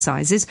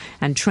exercises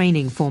and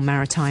training for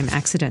maritime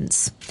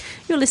accidents.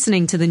 You're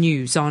listening to the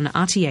news on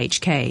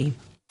RTHK.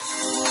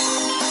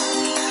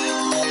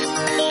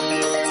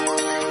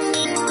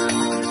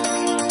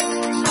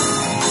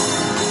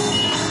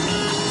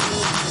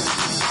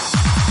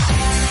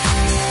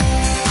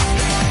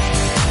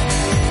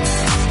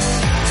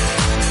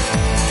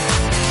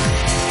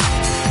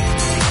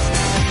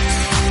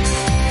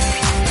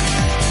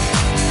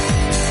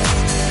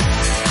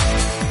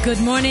 Good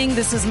morning,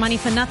 this is Money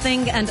for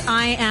Nothing, and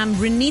I am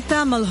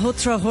Renita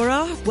Malhotra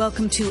Hora.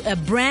 Welcome to a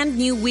brand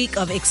new week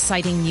of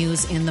exciting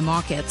news in the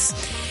markets.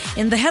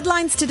 In the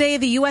headlines today,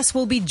 the U.S.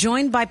 will be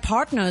joined by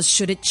partners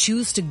should it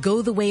choose to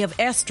go the way of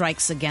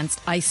airstrikes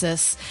against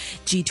ISIS.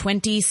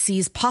 G20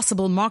 sees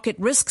possible market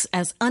risks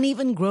as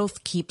uneven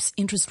growth keeps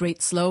interest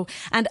rates low.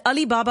 And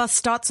Alibaba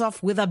starts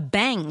off with a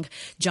bang,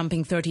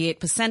 jumping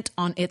 38%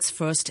 on its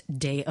first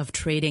day of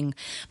trading.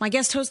 My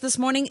guest host this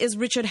morning is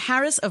Richard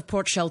Harris of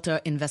Port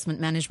Shelter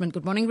Investment Management.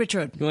 Good morning,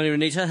 Richard. Good morning,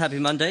 Renita. Happy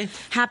Monday.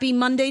 Happy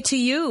Monday to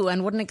you,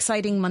 and what an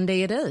exciting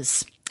Monday it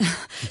is.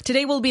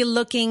 Today we'll be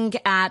looking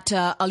at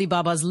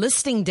Alibaba's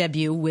listing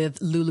debut with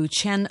Lulu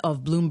Chen of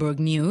Bloomberg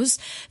News.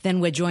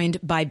 Then we're joined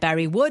by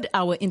Barry Wood,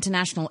 our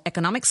international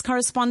economics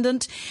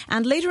correspondent.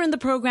 And later in the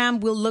program,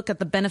 we'll look at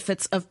the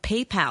benefits of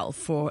PayPal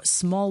for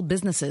small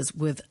businesses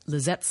with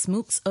Lizette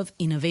Smooks of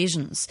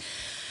Innovations.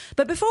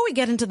 But before we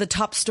get into the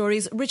top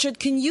stories, Richard,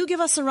 can you give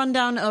us a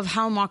rundown of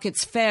how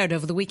markets fared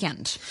over the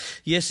weekend?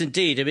 Yes,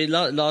 indeed. I mean,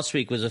 last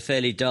week was a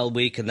fairly dull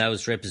week, and that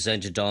was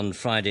represented on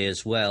Friday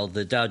as well.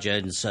 The Dow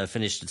Jones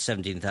finished at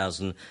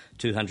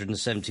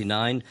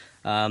 17,279.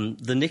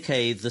 The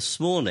Nikkei this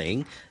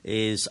morning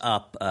is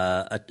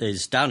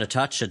down a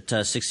touch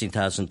at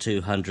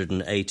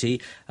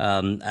 16,280,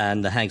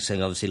 and the Hang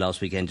Seng obviously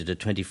last week ended at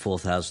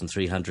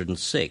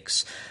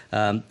 24,306.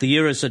 The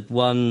euro's at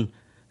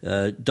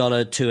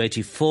dollar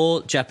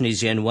 284,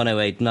 Japanese yen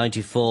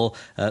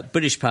 108.94,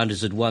 British pound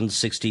is at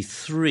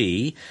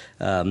 163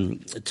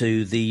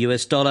 to the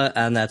US dollar,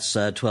 and that's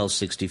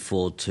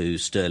 12.64 to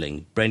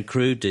sterling. Brent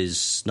crude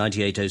is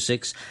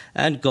 98.06,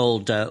 and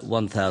gold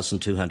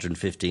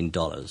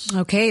 $1,215.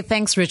 Okay,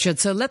 thanks, Richard.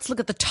 So let's look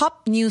at the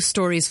top news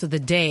stories for the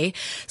day.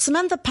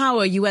 Samantha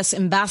Power, U.S.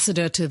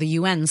 ambassador to the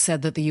UN,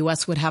 said that the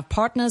U.S. would have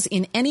partners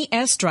in any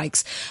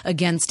airstrikes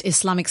against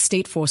Islamic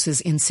State forces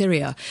in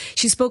Syria.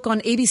 She spoke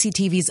on ABC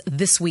TV's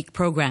This Week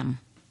program.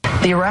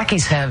 The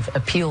Iraqis have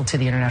appealed to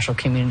the international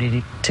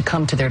community to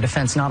come to their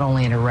defense not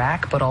only in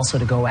Iraq, but also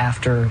to go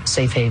after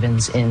safe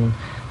havens in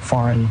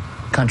foreign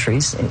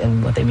countries.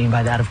 And what they mean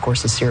by that, of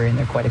course, is Syria, and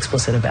they're quite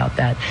explicit about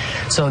that.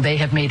 So they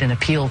have made an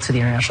appeal to the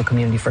international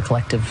community for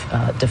collective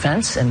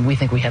defense, and we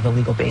think we have the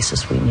legal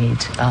basis we need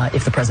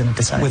if the president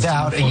decides.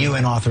 Without a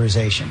UN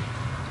authorization?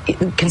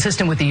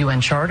 Consistent with the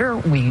UN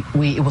Charter, it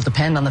will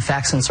depend on the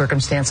facts and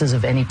circumstances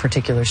of any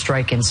particular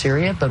strike in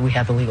Syria, but we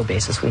have the legal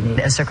basis we need.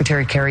 As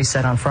Secretary Kerry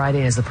said on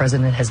Friday, as the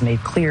president has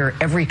made clear,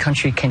 every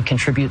country can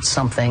contribute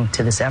something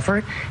to this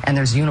effort, and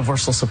there's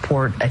universal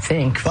support, I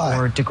think,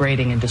 for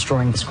degrading and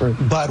destroying this group.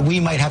 But we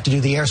might have to do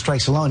the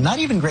airstrikes alone. Not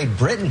even Great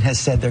Britain has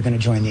said they're going to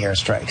join the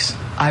airstrikes.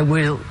 I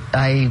will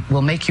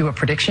make you a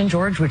prediction,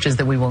 George, which is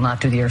that we will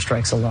not do the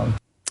airstrikes alone.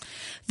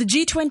 The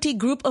G20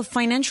 group of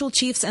financial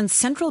chiefs and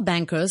central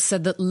bankers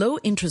said that low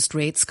interest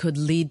rates could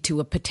lead to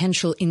a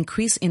potential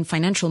increase in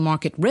financial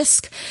market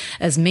risk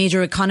as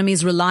major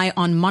economies rely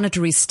on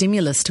monetary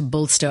stimulus to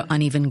bolster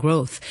uneven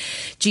growth.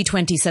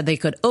 G20 said they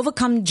could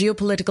overcome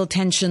geopolitical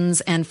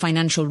tensions and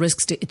financial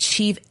risks to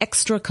achieve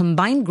extra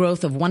combined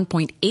growth of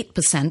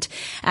 1.8%,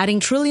 adding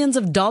trillions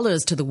of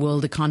dollars to the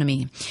world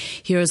economy.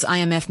 Here's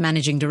IMF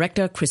Managing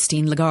Director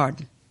Christine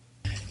Lagarde.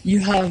 You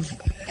have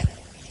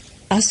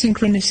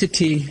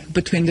asynchronicity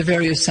between the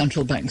various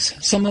central banks.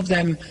 Some of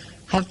them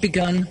have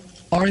begun,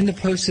 are in the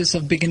process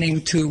of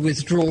beginning to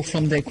withdraw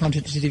from their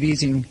quantitative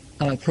easing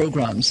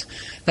programs.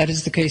 That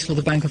is the case for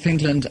the Bank of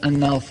England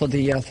and now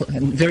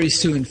and very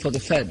soon for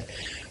the Fed.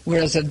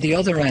 Whereas at the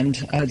other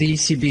end, the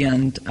ECB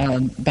and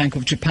Bank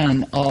of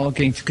Japan are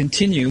going to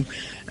continue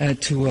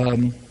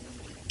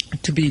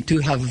to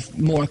have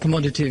more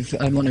accommodative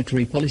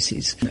monetary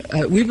policies.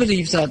 We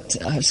believe that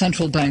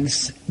central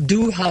banks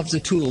do have the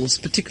tools,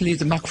 particularly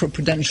the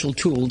macroprudential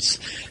tools,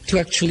 to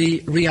actually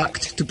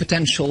react to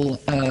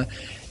potential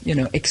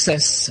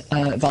excess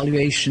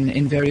valuation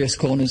in various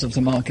corners of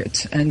the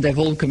market. And they've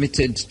all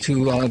committed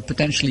to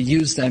potentially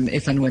use them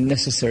if and when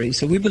necessary.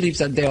 So we believe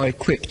that they are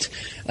equipped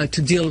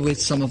to deal with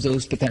some of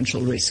those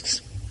potential risks.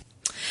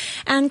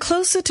 And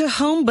closer to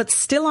home, but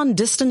still on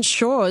distant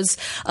shores,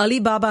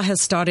 Alibaba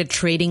has started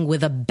trading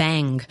with a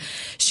bang.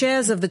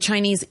 Shares of the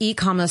Chinese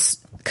e-commerce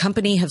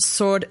company have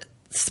soared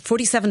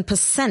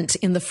 47%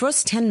 in the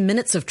first 10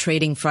 minutes of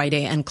trading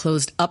Friday and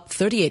closed up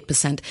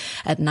 38%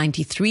 at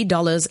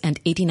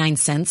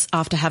 $93.89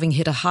 after having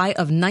hit a high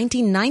of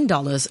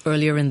 $99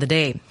 earlier in the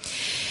day.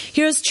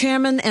 Here's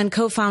Chairman and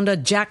co-founder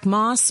Jack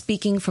Ma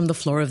speaking from the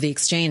floor of the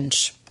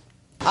exchange.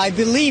 I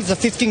believe that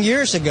 15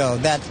 years ago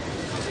that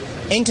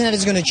Internet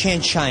is going to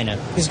change China.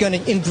 It's going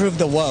to improve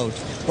the world.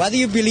 whether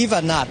you believe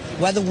or not,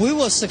 whether we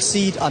will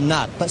succeed or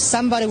not, but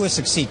somebody will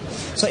succeed.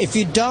 So if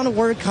you don't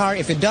work hard,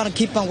 if you don't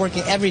keep on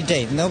working every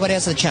day, nobody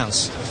has a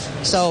chance.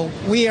 So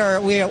we are.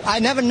 I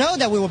never know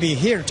that we will be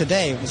here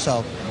today.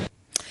 So.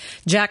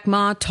 Jack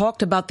Ma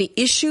talked about the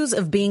issues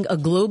of being a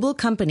global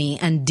company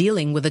and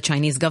dealing with the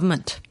Chinese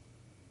government.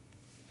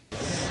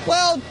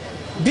 Well,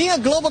 being a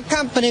global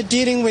company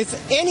dealing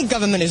with any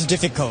government is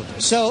difficult.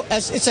 So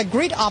it's a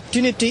great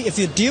opportunity if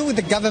you deal with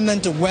the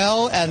government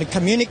well and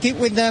communicate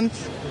with them,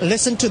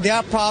 listen to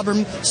their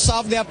problem,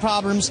 solve their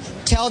problems,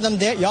 tell them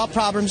your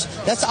problems.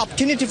 That's an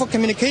opportunity for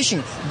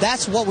communication.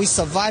 That's what we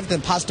survived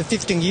in the past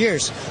 15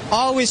 years.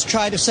 Always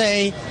try to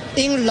say,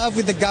 in love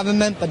with the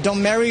government, but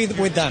don't marry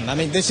with them. I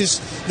mean, this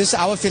is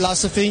our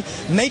philosophy,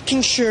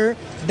 making sure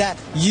that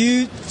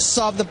you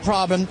solve the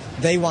problem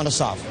they want to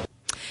solve.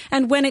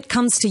 And when it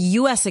comes to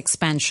U.S.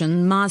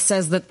 expansion, Ma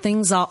says that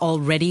things are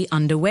already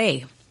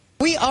underway.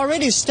 We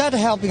already started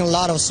helping a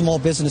lot of small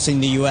business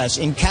in the U.S.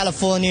 In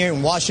California,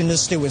 in Washington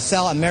State, we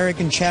sell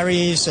American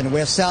cherries and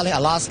we're selling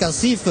Alaska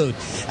seafood.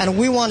 And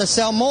we want to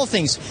sell more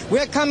things.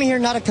 We're coming here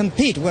not to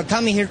compete. We're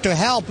coming here to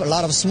help a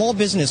lot of small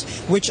business,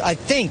 which I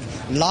think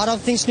a lot of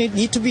things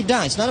need to be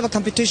done. It's not a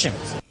competition.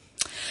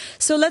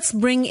 So let's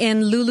bring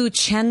in Lulu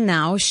Chen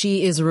now.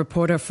 She is a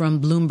reporter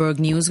from Bloomberg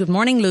News. Good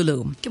morning,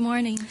 Lulu. Good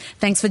morning.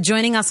 Thanks for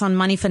joining us on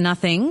Money for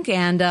Nothing.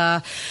 And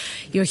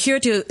you're here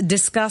to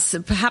discuss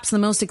perhaps the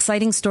most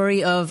exciting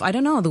story of, I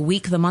don't know, the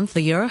week, the month,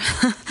 the year.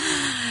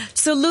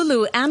 So,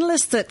 Lulu,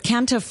 analysts at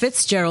Cantor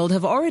Fitzgerald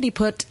have already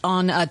put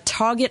on a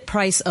target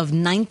price of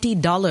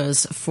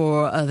 $90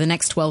 for the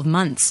next 12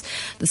 months.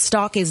 The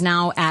stock is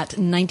now at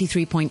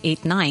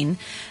 93.89.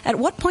 At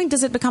what point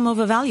does it become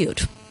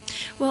overvalued?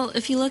 Well,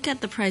 if you look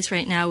at the price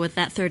right now with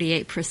that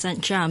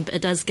 38% jump,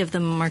 it does give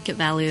them a market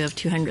value of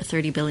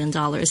 $230 billion,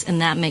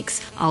 and that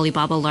makes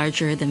Alibaba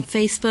larger than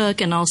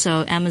Facebook and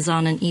also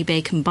Amazon and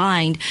eBay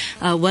combined.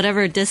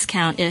 Whatever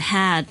discount it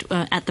had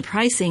at the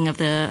pricing of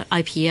the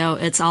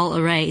IPO, it's all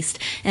erased.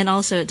 And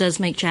also it does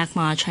make Jack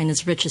Ma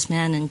China's richest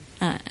man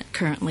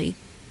currently.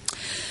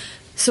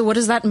 So what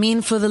does that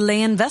mean for the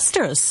lay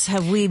investors?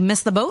 Have we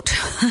missed the boat?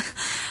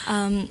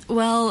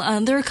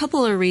 There are a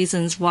couple of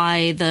reasons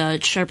why the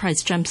share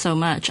price jumped so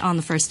much on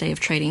the first day of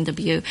trading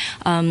debut.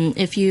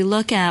 If you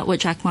look at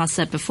what Jack Ma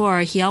said before,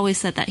 he always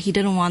said that he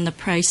didn't want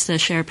the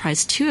share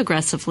price too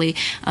aggressively,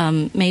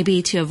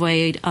 maybe to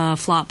avoid a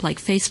flop like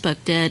Facebook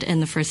did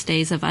in the first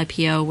days of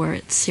IPO, where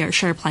its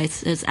share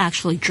price is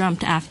actually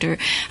jumped after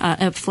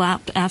it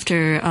flopped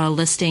after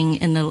listing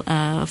in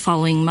the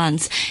following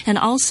months. And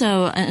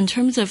also, in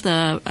terms of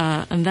the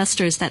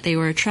investors that they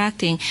were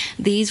attracting,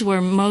 these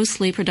were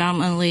mostly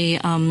predominantly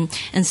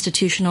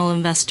institutional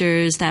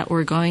investors that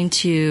were going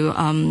to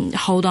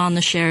hold on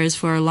the shares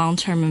for a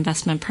long-term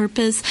investment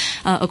purpose.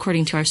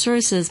 According to our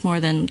sources, more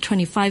than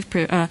half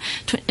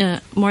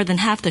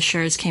the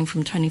shares came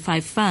from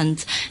 25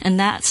 funds, and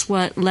that's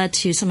what led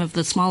to some of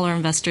the smaller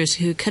investors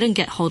who couldn't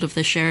get hold of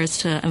the shares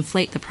to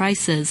inflate the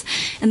prices.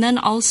 And then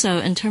also,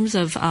 in terms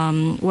of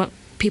what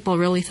people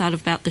really thought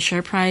about the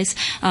share price,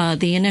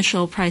 the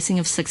initial pricing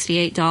of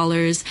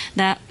 $68,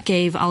 that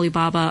gave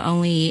Alibaba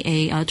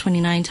only a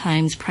 29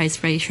 times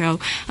price ratio,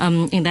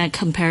 and that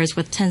compares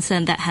with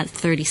Tencent that had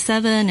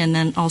 37, and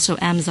then also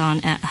Amazon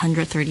at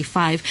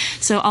 135.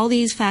 So all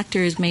these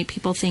factors made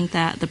people think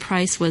that the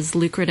price was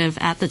lucrative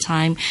at the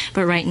time,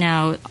 but right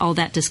now all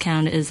that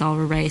discount is all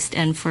erased,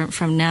 and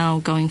from now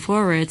going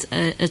forward,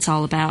 it's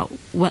all about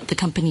what the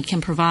company can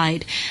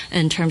provide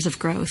in terms of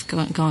growth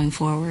going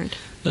forward.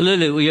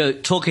 Lulu, you're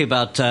talking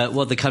about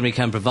what the company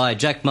can provide.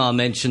 Jack Ma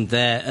mentioned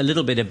there a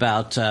little bit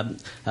about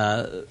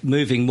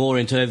moving more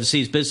into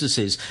overseas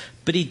businesses,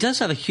 but he does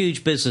have a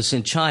huge business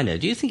in China.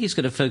 Do you think he's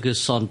going to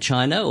focus on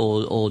China,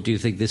 or do you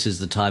think this is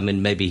the time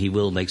when maybe he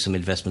will make some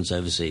investments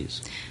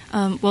overseas?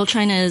 Well,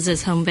 China is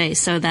his home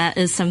base, so that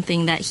is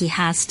something that he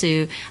has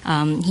to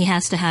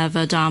have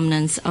a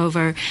dominance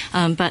over.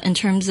 But in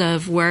terms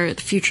of where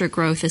the future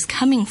growth is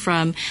coming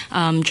from,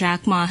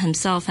 Jack Ma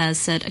himself has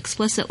said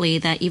explicitly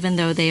that even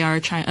though they are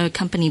a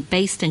company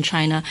based in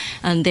China,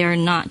 they are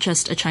not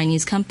just a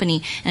Chinese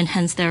company, and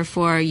hence,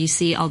 therefore, you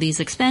see all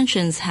these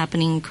expansions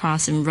happening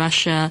across in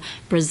Russia,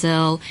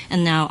 Brazil,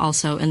 and now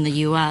also in the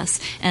U.S.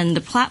 And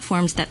the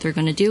platforms that they're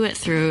going to do it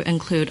through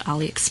include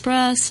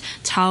AliExpress,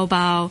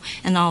 Taobao,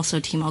 and also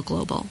Tmall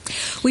Global.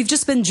 We've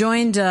just been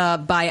joined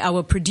by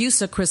our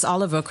producer, Chris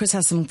Oliver. Chris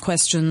has some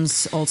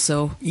questions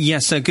also.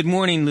 Yes. Good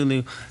morning,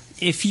 Lulu.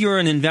 If you're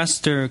an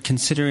investor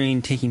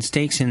considering taking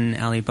stakes in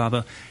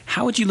Alibaba,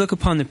 how would you look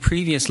upon the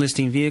previous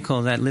listing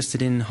vehicle that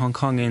listed in Hong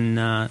Kong and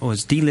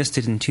was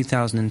delisted in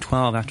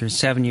 2012 after a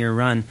 7-year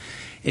run?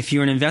 If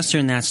you're an investor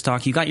in that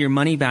stock, you got your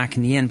money back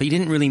in the end, but you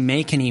didn't really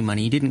make any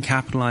money. You didn't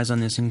capitalize on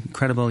this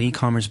incredible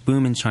e-commerce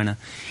boom in China.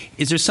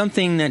 Is there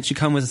something that should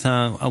come with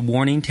a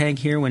warning tag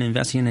here when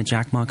investing in a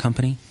Jack Ma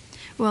company?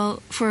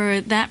 Well,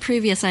 for that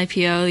previous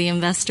IPO, the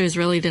investors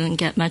really didn't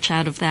get much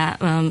out of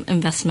that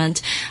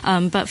investment.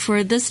 But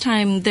for this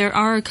time, there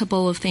are a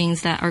couple of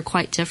things that are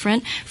quite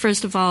different.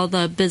 First of all,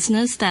 the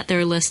business that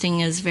they're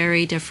listing is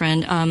very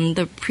different.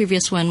 The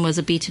previous one was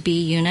a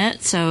B2B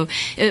unit, so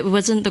it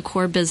wasn't the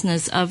core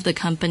business of the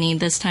company.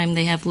 This time,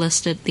 they have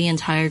listed the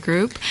entire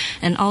group.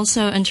 And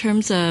also, in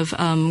terms of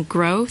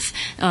growth,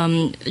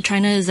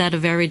 China is at a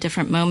very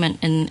different moment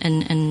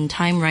in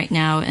time right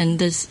now, and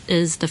this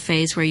is the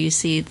phase where you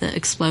see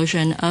the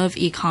explosion of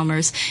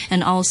e-commerce,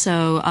 and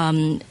also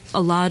a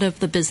lot of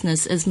the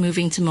business is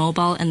moving to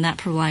mobile, and that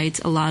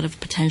provides a lot of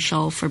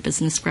potential for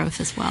business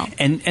growth as well.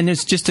 And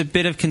there's just a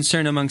bit of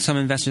concern among some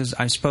investors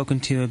I've spoken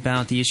to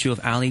about the issue of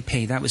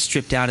Alipay. That was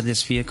stripped out of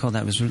this vehicle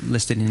that was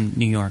listed in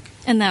New York.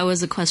 And that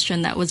was a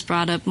question that was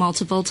brought up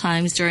multiple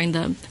times during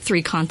the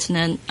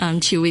 3-continent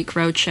 2-week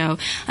roadshow.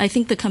 I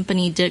think the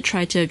company did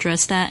try to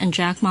address that, and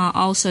Jack Ma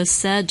also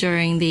said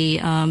during the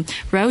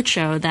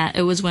roadshow that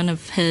it was one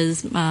of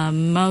his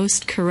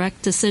most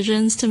correct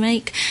decisions to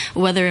make.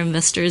 Whether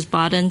investors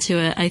bought into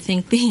it, I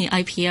think the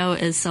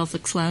IPO is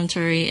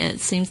self-explanatory. It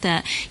seems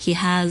that he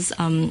has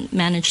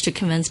managed to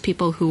convince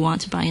people who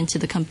want to buy into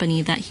the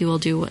company that he will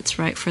do what's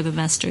right for the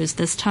investors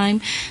this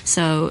time.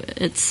 So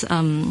it's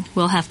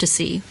we'll have to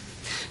see.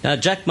 Now,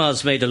 Jack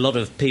Ma's made a lot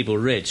of people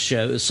rich.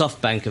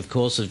 SoftBank, of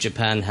course, of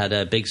Japan had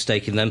a big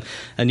stake in them,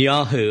 and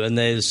Yahoo. And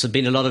there's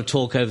been a lot of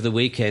talk over the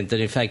weekend that,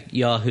 in fact,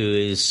 Yahoo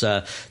is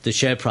the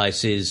share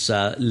price is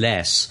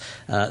less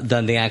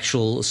than the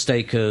actual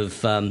stake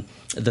of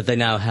that they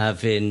now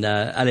have in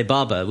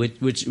Alibaba,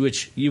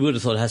 which you would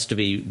have thought has to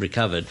be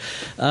recovered.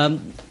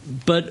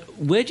 But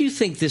where do you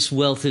think this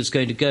wealth is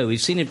going to go?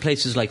 We've seen in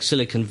places like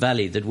Silicon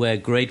Valley that where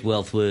great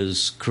wealth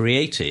was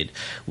created,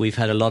 we've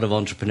had a lot of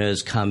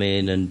entrepreneurs come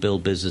in and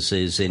build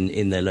businesses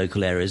in their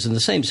local areas. And the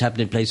same has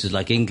happened in places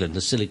like England,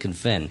 the Silicon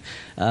Fen.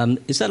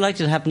 Is that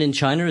likely to happen in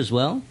China as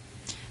well?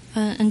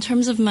 In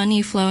terms of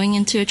money flowing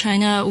into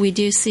China, we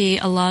do see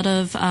a lot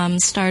of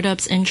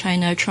startups in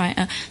China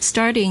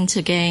starting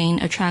to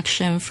gain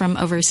attraction from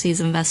overseas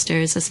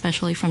investors,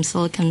 especially from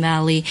Silicon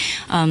Valley.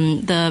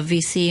 The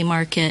VC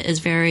market is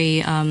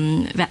very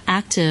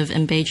active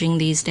in Beijing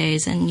these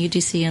days, and you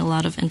do see a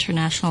lot of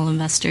international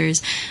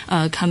investors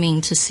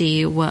coming to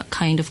see what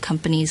kind of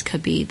companies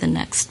could be the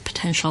next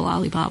potential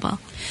Alibaba.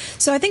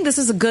 So I think this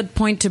is a good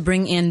point to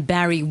bring in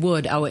Barry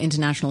Wood, our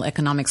international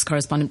economics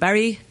correspondent.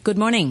 Barry, good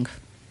morning.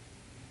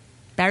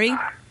 Barry?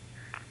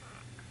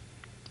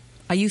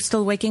 Are you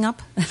still waking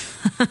up?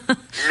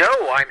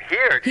 No, I'm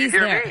here. Do you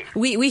hear there.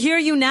 me? We hear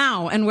you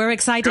now, and we're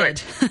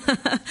excited.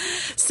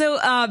 So,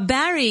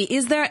 Barry,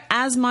 is there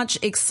as much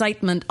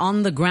excitement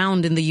on the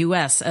ground in the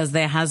U.S. as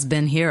there has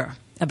been here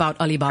about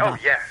Alibaba? Oh,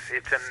 yes.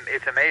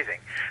 It's amazing.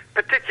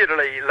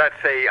 Particularly, let's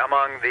say,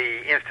 among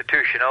the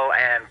institutional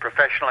and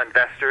professional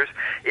investors.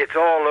 It's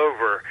all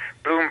over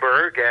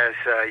Bloomberg, as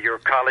your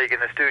colleague in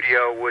the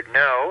studio would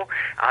know,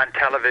 on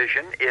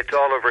television. It's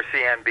all over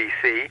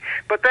CNBC.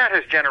 But that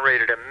has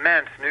generated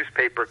immense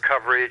newspaper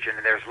coverage,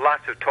 and there's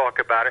lots of talk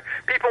about it.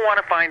 People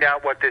want to find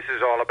out what this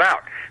is all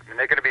about. And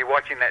they're going to be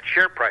watching that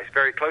share price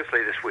very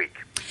closely this week.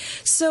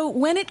 So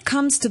when it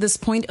comes to this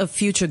point of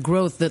future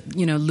growth that,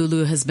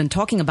 Lulu has been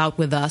talking about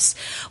with us,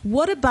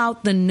 what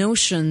about the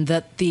notion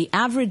that the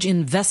average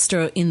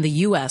investor in the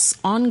U.S.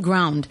 on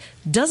ground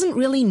doesn't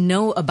really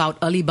know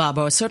about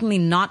Alibaba, or certainly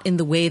not in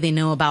the way they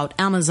know about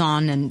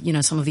Amazon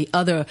and, some of the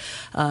other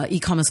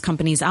e-commerce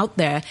companies out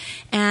there?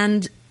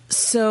 And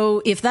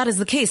so if that is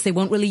the case, they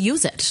won't really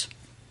use it.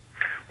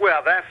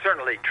 Well, that's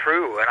certainly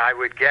true, and I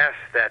would guess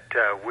that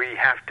we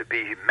have to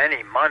be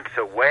many months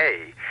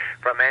away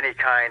from any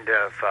kind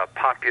of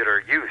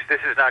popular use. This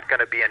is not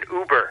going to be an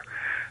Uber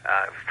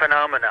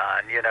phenomenon,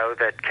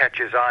 that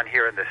catches on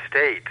here in the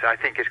States. I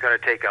think it's going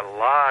to take a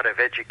lot of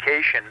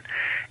education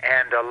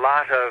and a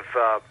lot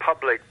of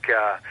public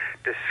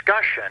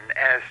discussion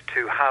as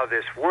to how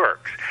this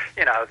works.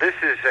 This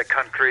is a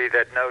country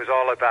that knows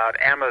all about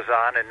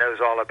Amazon and knows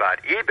all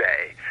about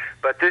eBay,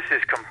 but this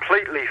is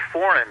completely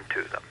foreign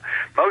to them.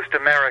 Most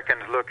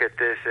Americans look at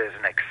this as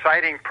an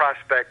exciting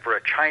prospect for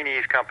a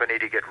Chinese company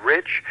to get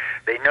rich.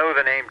 They know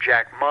the name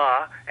Jack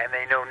Ma, and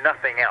they know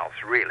nothing else,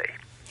 really.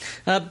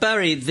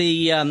 Barry,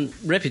 the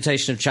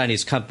reputation of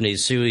Chinese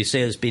companies, who we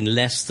say has been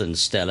less than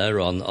stellar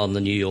on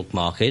the New York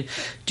market.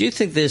 Do you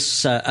think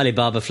this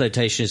Alibaba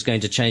flotation is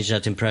going to change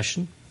that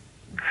impression?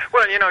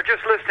 Well,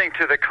 just listening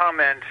to the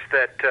comments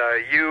that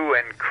you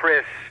and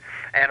Chris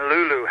and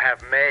Lulu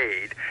have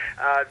made,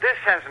 this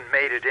hasn't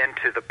made it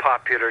into the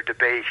popular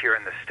debate here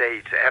in the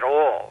States at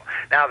all.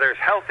 Now, there's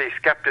healthy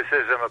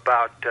skepticism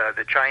about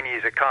the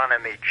Chinese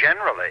economy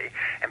generally,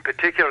 and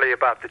particularly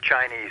about the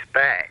Chinese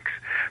banks.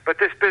 But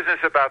this business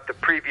about the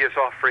previous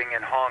offering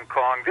in Hong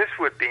Kong, this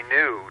would be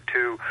new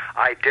to,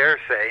 I dare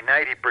say,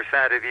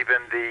 90% of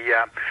even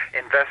the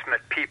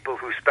investment people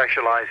who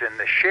specialize in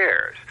the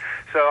shares.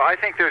 So I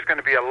think there's going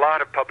to be a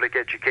lot of public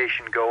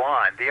education go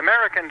on. The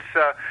Americans,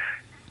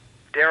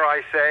 dare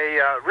I say,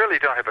 really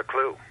don't have a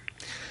clue.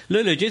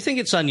 Lulu, do you think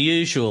it's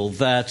unusual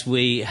that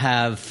we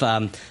have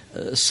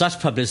such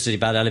publicity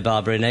about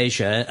Alibaba in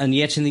Asia, and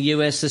yet in the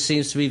US there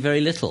seems to be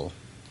very little.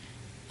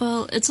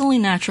 Well, it's only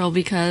natural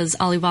because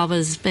Alibaba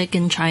is big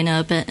in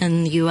China, but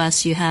in the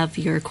U.S. you have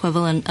your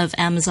equivalent of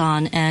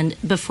Amazon. And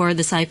before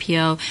this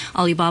IPO,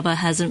 Alibaba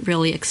hasn't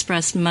really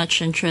expressed much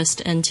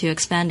interest into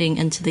expanding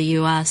into the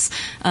U.S.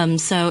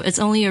 So it's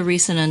only a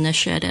recent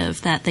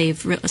initiative that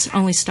they've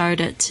only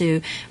started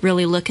to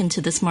really look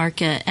into this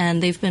market,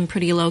 and they've been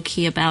pretty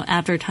low-key about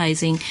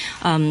advertising.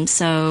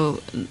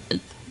 So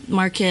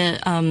market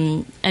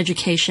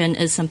education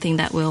is something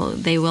that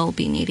they will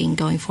be needing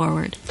going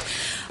forward.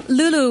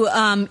 Lulu,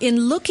 in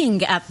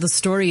looking at the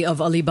story of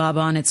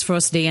Alibaba on its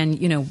first day and,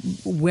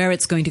 where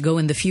it's going to go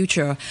in the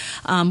future,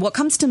 what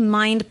comes to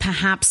mind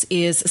perhaps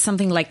is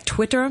something like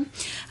Twitter.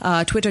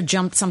 Twitter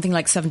jumped something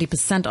like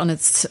 70% on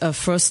its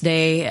first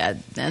day,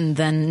 and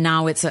then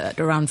now it's at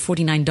around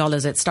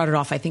 $49. It started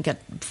off, I think,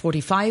 at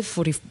 40,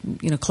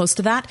 close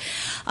to that.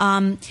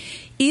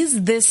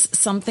 Is this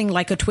something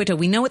like a Twitter?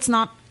 We know it's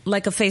not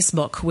like a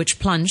Facebook, which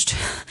plunged,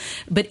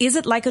 but is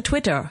it like a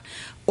Twitter?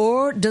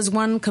 Or does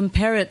one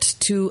compare it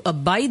to a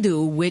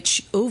Baidu,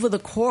 which over the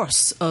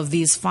course of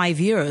these 5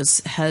 years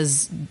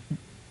has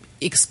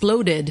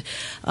exploded,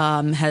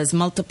 has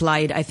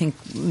multiplied, I think,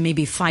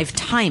 maybe 5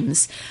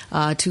 times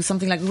to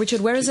something like,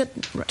 Richard, where is it?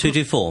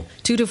 224.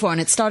 224,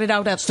 and it started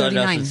out at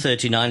 39. Started out at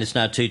 39, it's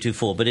now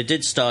 224. But it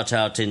did start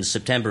out in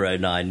September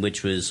 09,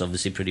 which was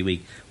obviously a pretty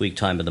weak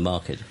time of the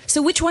market.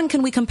 So which one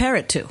can we compare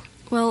it to?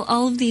 Well,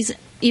 all of these,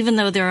 even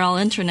though they're all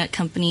internet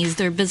companies,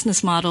 their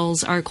business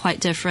models are quite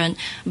different.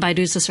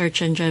 Baidu's a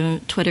search engine,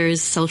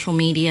 Twitter's social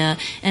media,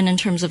 and in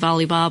terms of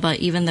Alibaba,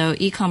 even though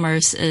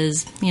e-commerce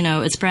is,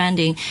 its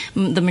branding,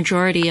 the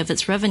majority of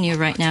its revenue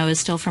right now is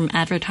still from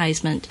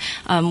advertisement.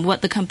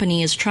 What the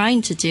company is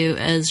trying to do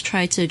is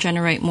try to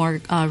generate more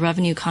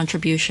revenue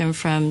contribution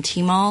from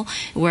Tmall,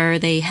 where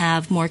they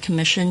have more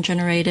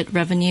commission-generated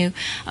revenue.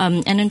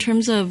 And in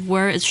terms of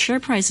where its share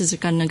prices are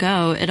going to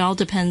go, it all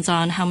depends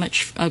on how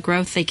much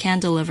growth they can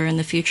deliver in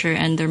the future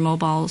and their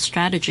mobile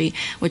strategy,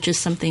 which is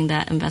something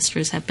that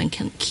investors have been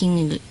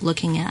keenly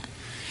looking at.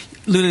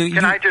 Lulu,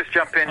 Can I just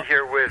jump in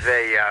here with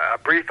a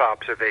brief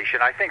observation?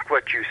 I think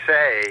what you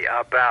say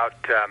about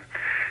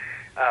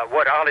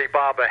what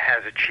Alibaba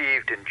has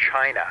achieved in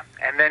China,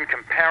 and then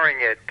comparing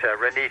it,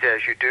 Renita,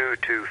 as you do,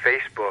 to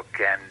Facebook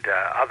and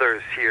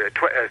others here,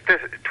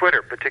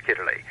 Twitter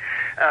particularly.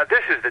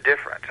 This is the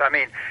difference. I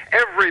mean,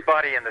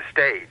 everybody in the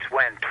States,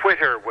 when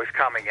Twitter was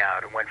coming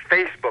out and when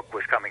Facebook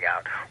was coming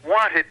out,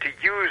 wanted to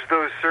use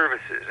those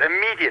services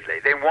immediately.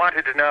 They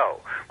wanted to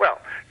know.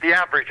 Well, the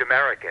average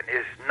American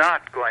is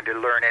not going to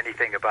learn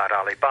anything about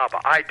Alibaba.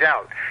 I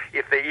doubt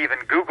if they even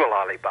Google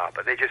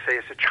Alibaba. They just say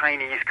it's a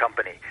Chinese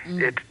company.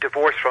 It's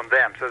divorced from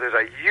them. So there's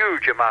a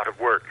huge amount of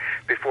work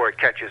before it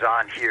catches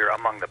on here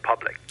among the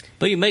public.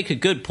 But you make a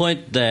good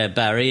point there,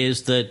 Barry,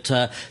 is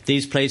that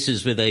these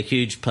places with a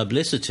huge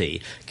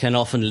publicity can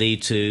often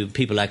lead to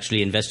people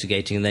actually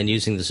investigating and then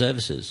using the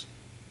services.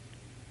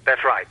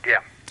 That's right, yeah.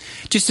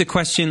 Just a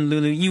question,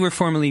 Lulu. You were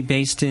formerly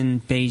based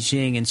in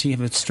Beijing, and so you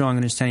have a strong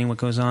understanding of what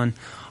goes on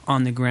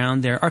the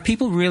ground there. Are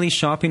people really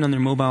shopping on their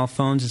mobile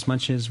phones as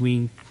much as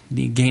we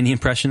gain the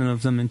impression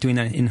of them and doing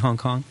that in Hong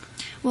Kong?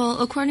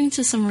 Well, according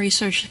to some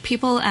research,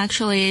 people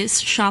actually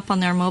shop on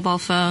their mobile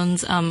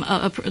phones.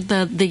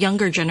 The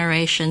younger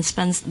generation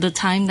spends the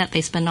time that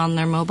they spend on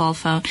their mobile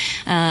phone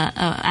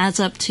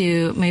adds up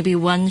to maybe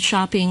one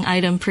shopping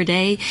item per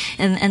day,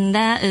 and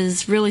that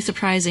is really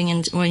surprising.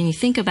 And when you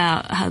think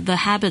about the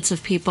habits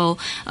of people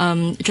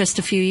just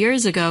a few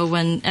years ago,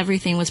 when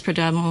everything was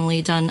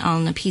predominantly done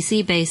on a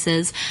PC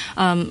basis,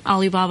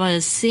 Alibaba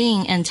is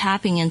seeing and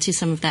tapping into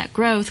some of that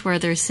growth, where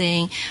they're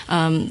seeing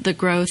the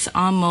growth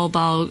on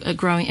mobile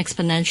growing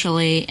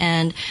exponentially,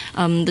 and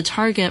the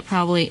target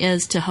probably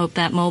is to hope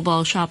that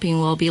mobile shopping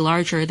will be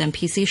larger than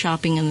PC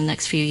shopping in the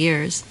next few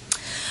years.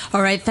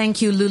 All right.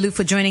 Thank you, Lulu,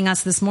 for joining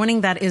us this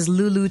morning. That is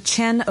Lulu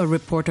Chen, a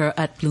reporter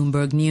at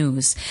Bloomberg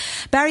News.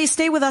 Barry,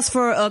 stay with us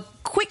for a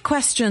quick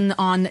question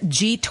on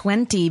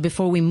G20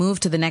 before we move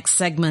to the next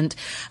segment.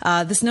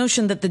 This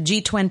notion that the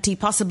G20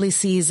 possibly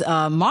sees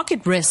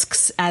market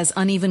risks as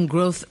uneven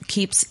growth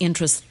keeps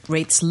interest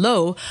rates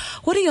low.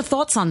 What are your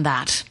thoughts on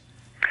that?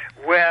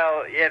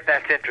 Well, yeah,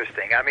 that's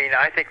interesting. I mean,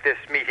 I think this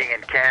meeting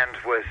in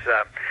Cannes was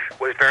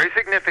very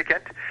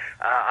significant.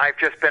 I've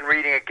just been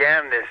reading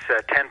again this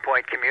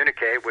 10-point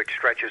communique, which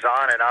stretches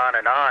on and on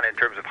and on in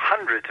terms of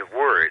hundreds of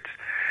words.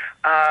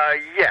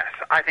 Yes,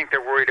 I think they're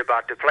worried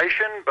about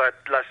deflation, but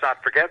let's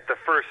not forget the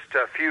first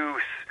few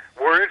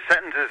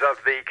sentences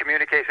of the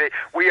communique say,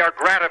 we are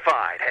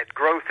gratified that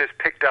growth has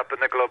picked up in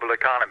the global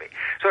economy.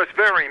 So it's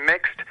very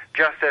mixed,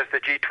 just as the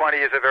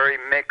G20 is a very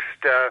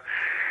mixed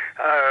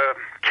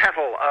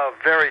kettle of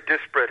very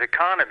disparate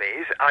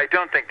economies. I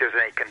don't think there's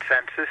any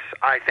consensus.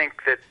 I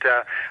think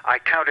that I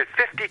counted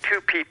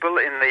 52 people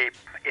in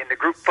the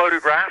group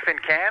photograph in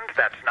Cannes.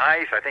 That's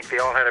nice. I think they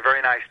all had a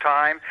very nice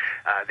time.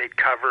 They'd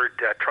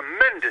covered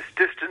tremendous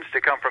distance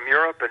to come from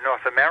Europe and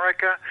North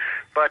America,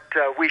 but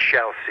we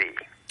shall see.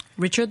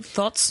 Richard,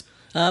 thoughts?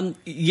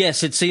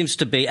 Yes, it seems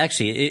to be.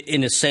 Actually,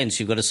 in a sense,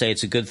 you've got to say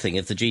it's a good thing.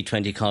 If the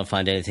G20 can't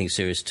find anything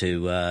serious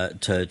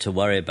to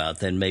worry about,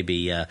 then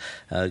maybe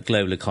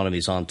global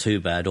economies aren't too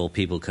bad, or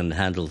people can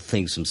handle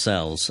things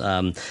themselves.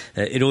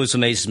 It always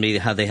amazes me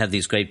how they have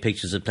these great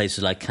pictures at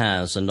places like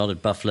Cannes and not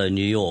at Buffalo,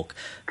 New York.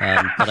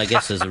 But I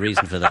guess there's a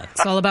reason for that.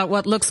 It's all about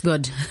what looks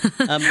good.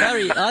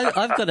 Barry,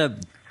 I've got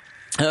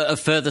a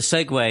further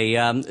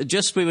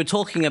segue. We were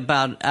talking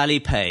about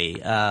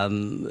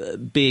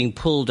Alipay being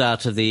pulled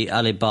out of the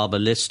Alibaba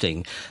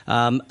listing.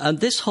 And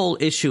this whole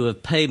issue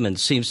of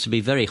payments seems to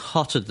be very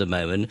hot at the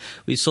moment.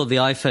 We saw the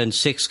iPhone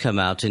 6 come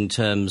out in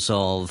terms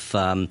of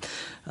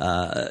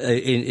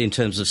in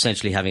terms of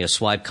essentially having a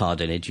swipe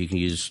card in it. You can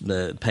use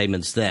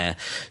payments there.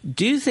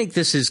 Do you think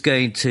this is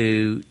going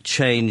to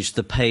change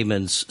the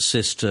payments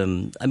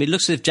system? I mean, it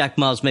looks as if Jack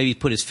Ma's maybe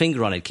put his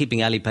finger on it, keeping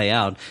Alipay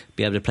out,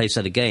 be able to place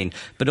that again.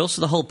 But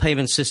also the whole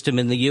payment system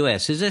in the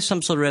US. Is there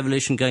some sort of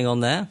revolution going on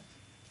there?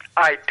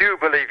 I do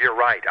believe you're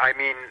right. I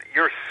mean,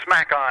 you're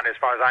smack on as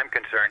far as I'm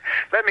concerned.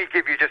 Let me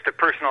give you just a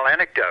personal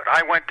anecdote.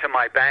 I went to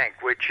my bank,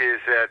 which is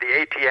the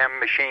ATM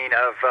machine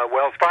of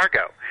Wells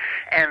Fargo,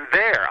 and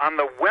there on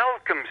the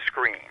welcome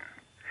screen,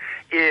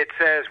 it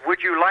says,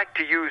 "Would you like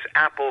to use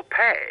Apple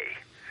Pay?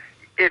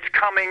 It's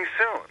coming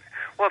soon."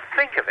 Well,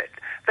 think of it.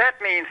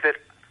 That means that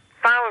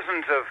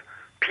thousands of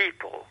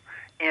people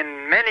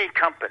in many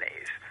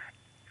companies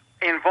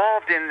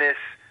involved in this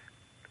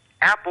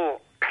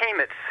Apple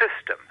payment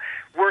system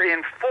were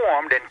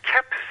informed and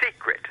kept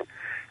secret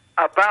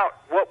about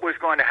what was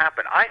going to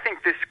happen. I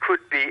think this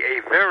could be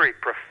a very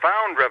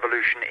profound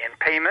revolution in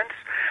payments,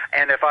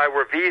 and if I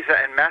were Visa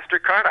and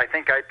MasterCard, I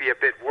think I'd be a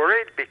bit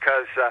worried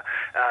because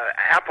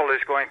Apple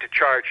is going to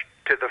charge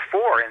to the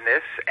fore in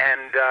this,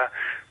 and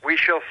we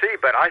shall see.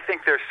 But I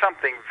think there's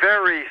something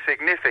very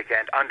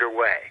significant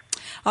underway.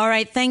 All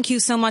right. Thank you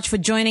so much for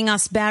joining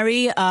us,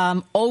 Barry.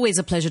 Always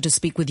a pleasure to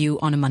speak with you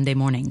on a Monday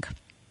morning.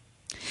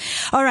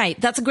 All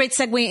right, that's a great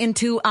segue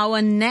into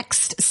our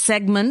next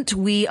segment.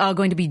 We are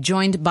going to be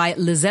joined by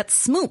Lizette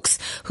Smooks,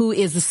 who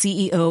is the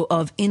CEO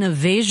of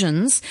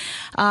Innovations,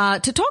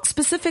 to talk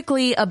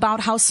specifically about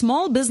how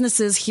small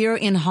businesses here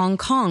in Hong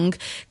Kong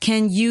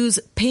can use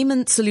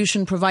payment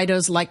solution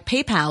providers like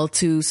PayPal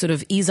to sort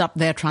of ease up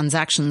their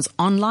transactions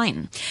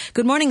online.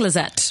 Good morning,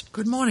 Lizette.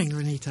 Good morning,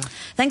 Renita.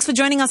 Thanks for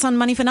joining us on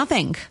Money for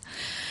Nothing.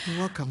 You're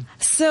welcome.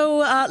 So,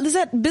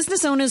 Lizette,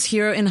 business owners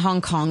here in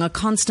Hong Kong are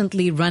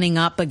constantly running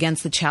up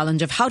against the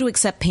challenge of how to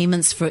accept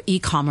payments for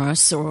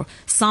e-commerce or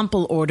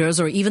sample orders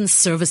or even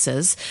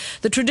services.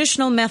 The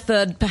traditional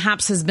method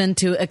perhaps has been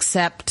to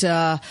accept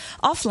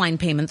offline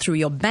payment through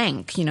your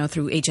bank,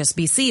 through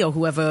HSBC or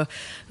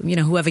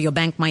whoever your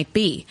bank might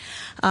be.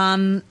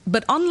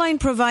 But online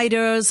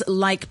providers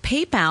like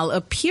PayPal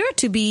appear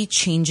to be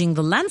changing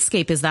the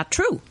landscape. Is that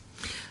true?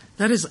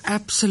 That is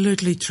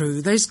absolutely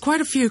true. There's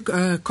quite a few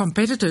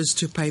competitors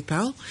to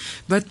PayPal,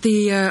 but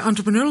the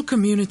entrepreneurial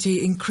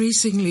community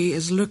increasingly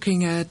is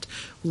looking at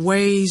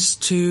ways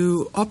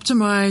to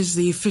optimize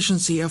the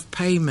efficiency of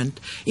payment.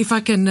 If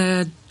I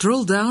can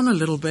drill down a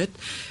little bit,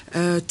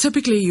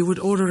 typically you would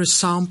order a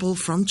sample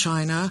from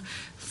China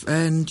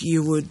and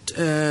you would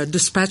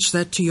dispatch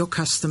that to your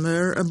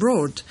customer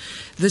abroad.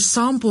 The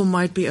sample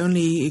might be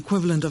only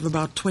equivalent of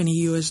about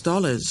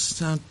 $20.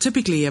 Now,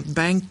 typically a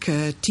bank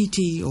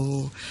TT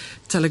or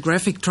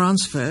telegraphic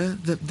transfer,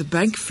 the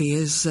bank fee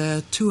is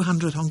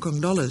 200 Hong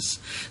Kong dollars.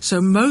 So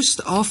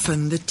most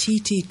often the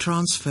TT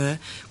transfer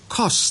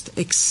cost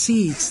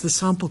exceeds the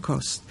sample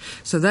cost.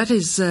 So that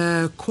is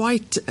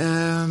quite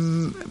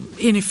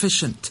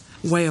inefficient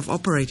way of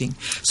operating.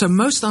 So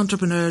most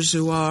entrepreneurs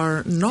who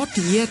are not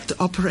yet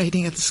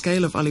operating at the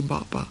scale of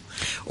Alibaba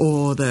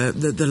or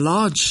the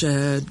large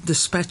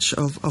dispatch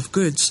of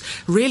goods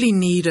really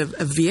need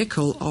a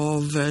vehicle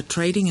of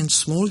trading in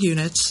small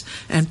units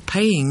and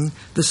paying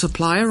the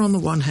supplier on the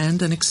one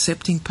hand and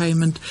accepting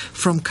payment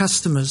from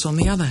customers on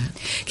the other hand.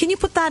 Can you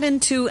put that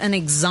into an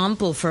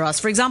example for us?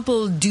 For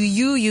example, do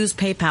you use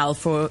PayPal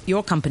for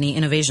your company,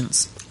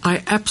 Innovations?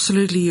 I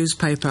absolutely use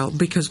PayPal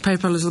because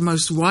PayPal is the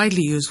most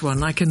widely used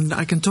one. I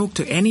can talk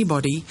to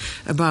anybody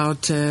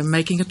about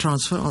making a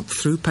transfer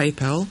through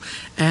PayPal,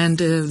 and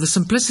the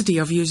simplicity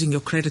of using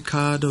your credit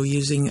card or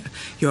using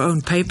your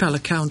own PayPal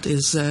account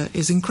is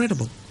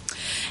incredible.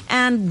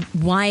 And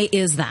why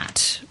is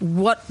that?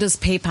 What does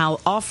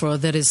PayPal offer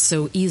that is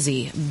so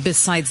easy,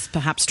 besides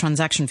perhaps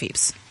transaction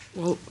fees?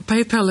 Well,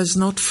 PayPal is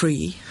not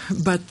free,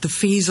 but the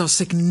fees are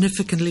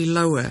significantly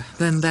lower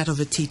than that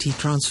of a TT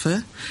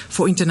transfer.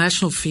 For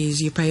international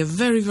fees, you pay a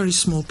very, very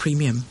small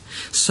premium.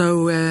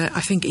 So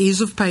I think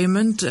ease of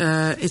payment,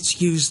 it's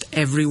used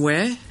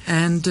everywhere,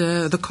 and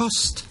the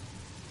cost.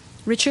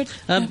 Richard?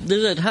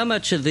 How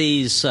much are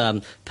these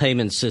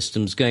payment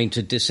systems going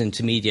to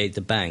disintermediate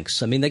the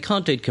banks? I mean, they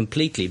can't do it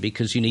completely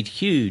because you need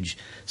huge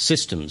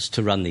systems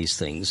to run these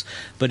things,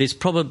 but it's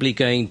probably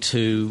going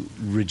to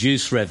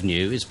reduce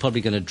revenue. It's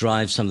probably going to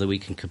drive some of the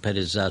weakened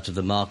competitors out of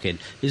the market.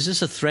 Is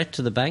this a threat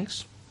to the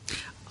banks?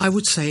 I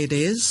would say it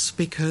is,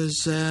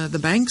 because the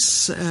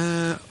banks,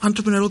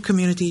 entrepreneurial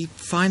community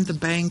find the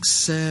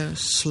banks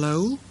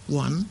slow,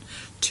 one.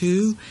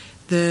 Two,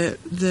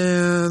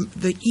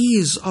 the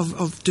ease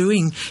of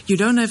doing. You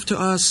don't have to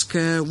ask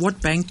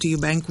what bank do you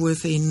bank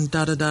with in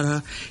da-da-da-da.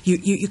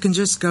 You can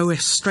just go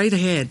straight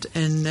ahead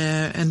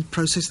and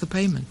process the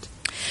payment.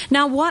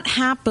 Now, what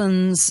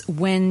happens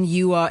when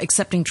you are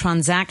accepting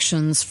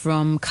transactions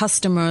from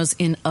customers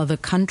in other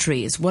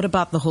countries? What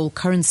about the whole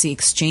currency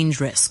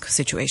exchange risk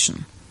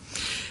situation?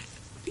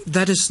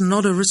 That is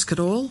not a risk at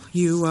all.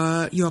 You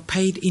are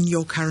paid in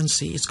your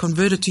currency. It's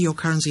converted to your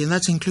currency, and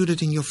that's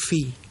included in your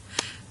fee.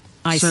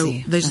 I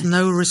see. So there's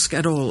no risk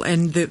at all.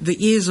 And the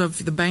ease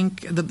of the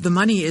bank, the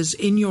money is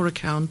in your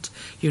account.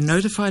 You're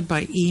notified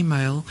by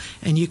email,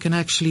 and you can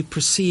actually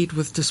proceed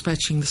with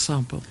dispatching the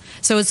sample.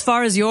 So as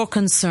far as you're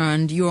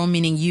concerned, you're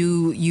meaning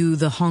you,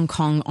 the Hong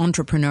Kong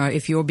entrepreneur,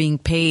 if you're being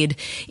paid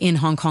in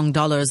Hong Kong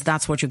dollars,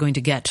 that's what you're going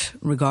to get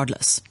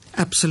regardless.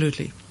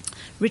 Absolutely.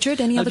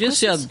 Richard, any other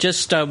questions?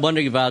 Just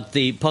wondering about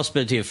the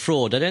possibility of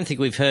fraud. I don't think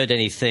we've heard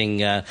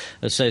anything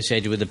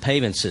associated with the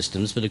payment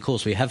systems, but of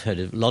course we have heard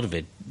a lot of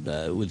it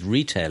with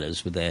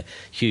retailers, with their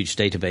huge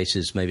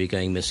databases maybe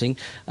going missing.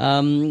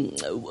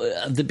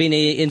 Have there been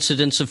any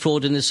incidents of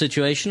fraud in this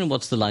situation, and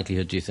what's the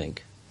likelihood, do you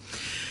think?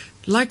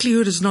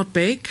 Likelihood is not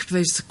big.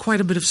 There's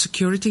quite a bit of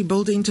security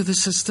built into the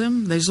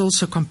system. There's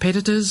also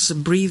competitors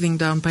breathing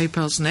down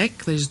PayPal's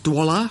neck. There's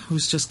Dwolla,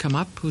 who's just come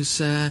up, who's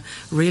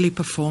really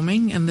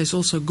performing. And there's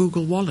also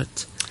Google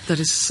Wallet that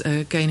is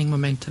gaining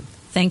momentum.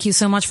 Thank you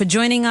so much for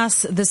joining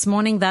us this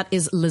morning. That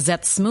is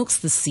Lizette Smooks,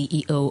 the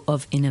CEO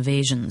of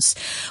Innovations.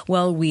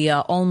 Well, we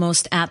are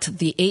almost at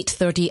the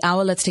 8:30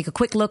 hour. Let's take a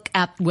quick look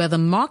at where the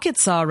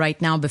markets are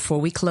right now before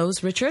we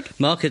close. Richard?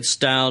 Markets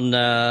down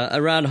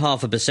around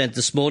 0.5%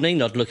 this morning,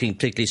 not looking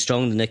particularly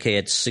strong. The Nikkei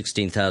at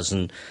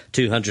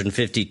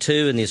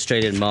 16,252, and the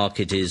Australian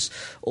market is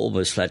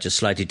almost flat, just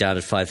slightly down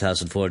at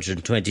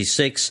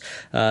 5,426.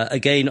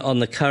 Again, on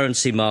the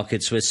currency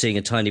markets, we're seeing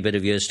a tiny bit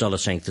of US dollar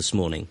strength this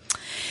morning.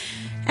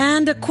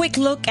 And a quick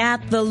look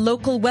at the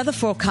local weather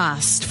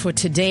forecast for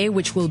today,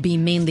 which will be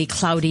mainly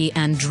cloudy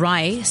and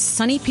dry.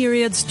 Sunny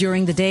periods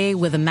during the day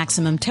with a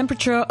maximum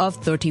temperature of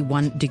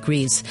 31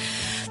 degrees.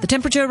 The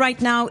temperature right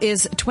now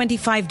is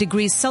 25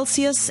 degrees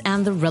Celsius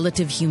and the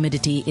relative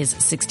humidity is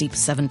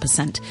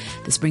 67%.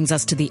 This brings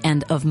us to the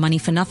end of Money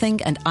for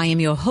Nothing, and I am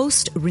your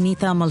host,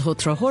 Renita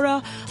Malhotra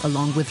Hora,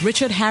 along with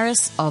Richard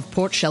Harris of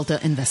Port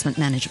Shelter Investment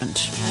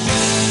Management.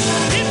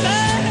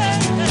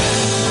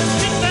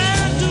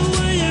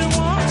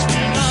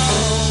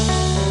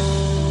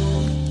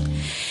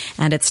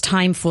 And it's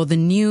time for the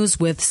news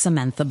with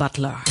Samantha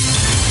Butler.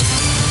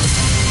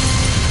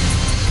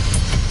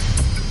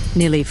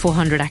 Nearly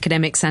 400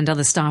 academics and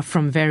other staff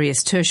from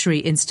various tertiary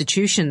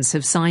institutions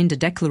have signed a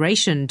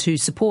declaration to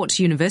support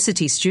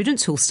university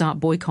students who'll start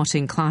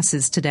boycotting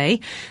classes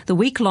today. The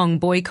week-long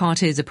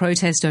boycott is a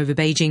protest over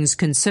Beijing's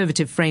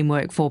conservative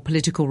framework for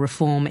political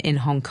reform in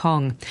Hong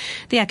Kong.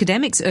 The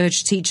academics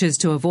urged teachers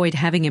to avoid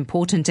having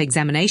important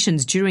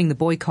examinations during the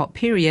boycott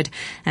period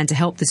and to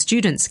help the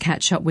students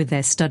catch up with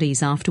their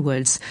studies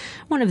afterwards.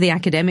 One of the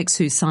academics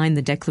who signed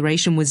the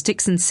declaration was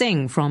Dixon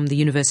Singh from the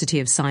University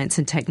of Science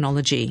and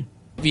Technology.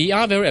 We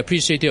are very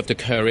appreciative of the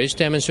courage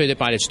demonstrated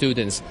by the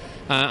students.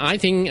 I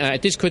think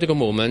at this critical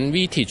moment,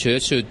 we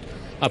teachers should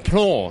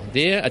applaud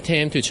their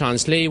attempt to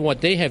translate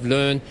what they have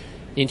learned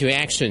into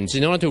actions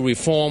in order to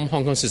reform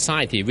Hong Kong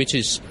society, which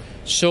is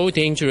so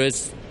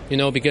dangerous,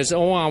 because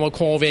all our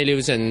core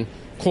values and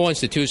core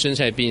institutions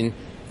have been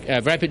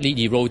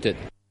rapidly eroded.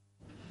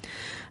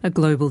 A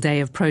global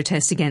day of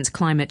protest against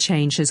climate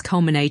change has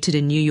culminated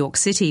in New York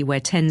City, where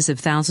tens of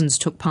thousands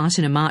took part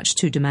in a march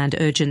to demand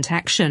urgent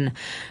action.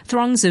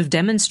 Throngs of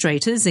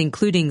demonstrators,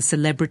 including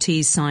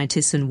celebrities,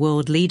 scientists and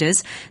world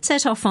leaders,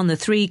 set off on the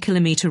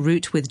 3-kilometre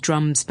route with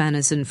drums,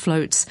 banners and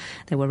floats.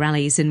 There were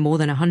rallies in more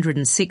than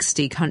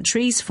 160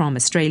 countries, from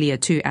Australia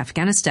to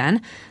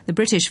Afghanistan. The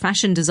British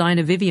fashion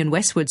designer Vivienne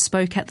Westwood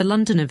spoke at the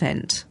London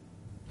event.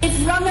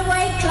 If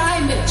runaway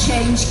climate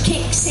change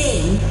kicks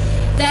in,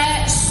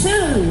 there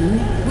soon,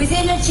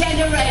 within a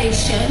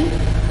generation,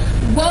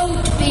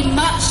 won't be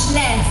much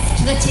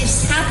left that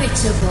is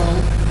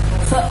habitable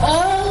for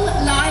all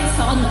life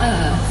on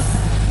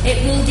Earth.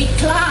 It will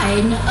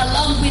decline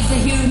along with the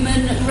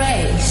human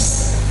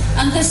race,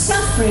 and the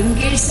suffering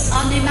is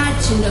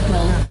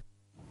unimaginable.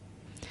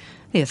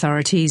 The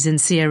authorities in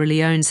Sierra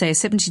Leone say a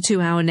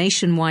 72-hour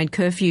nationwide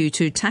curfew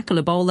to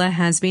tackle Ebola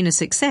has been a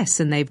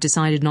success, and they've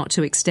decided not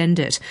to extend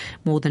it.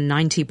 More than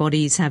 90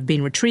 bodies have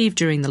been retrieved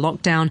during the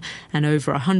lockdown, and over 100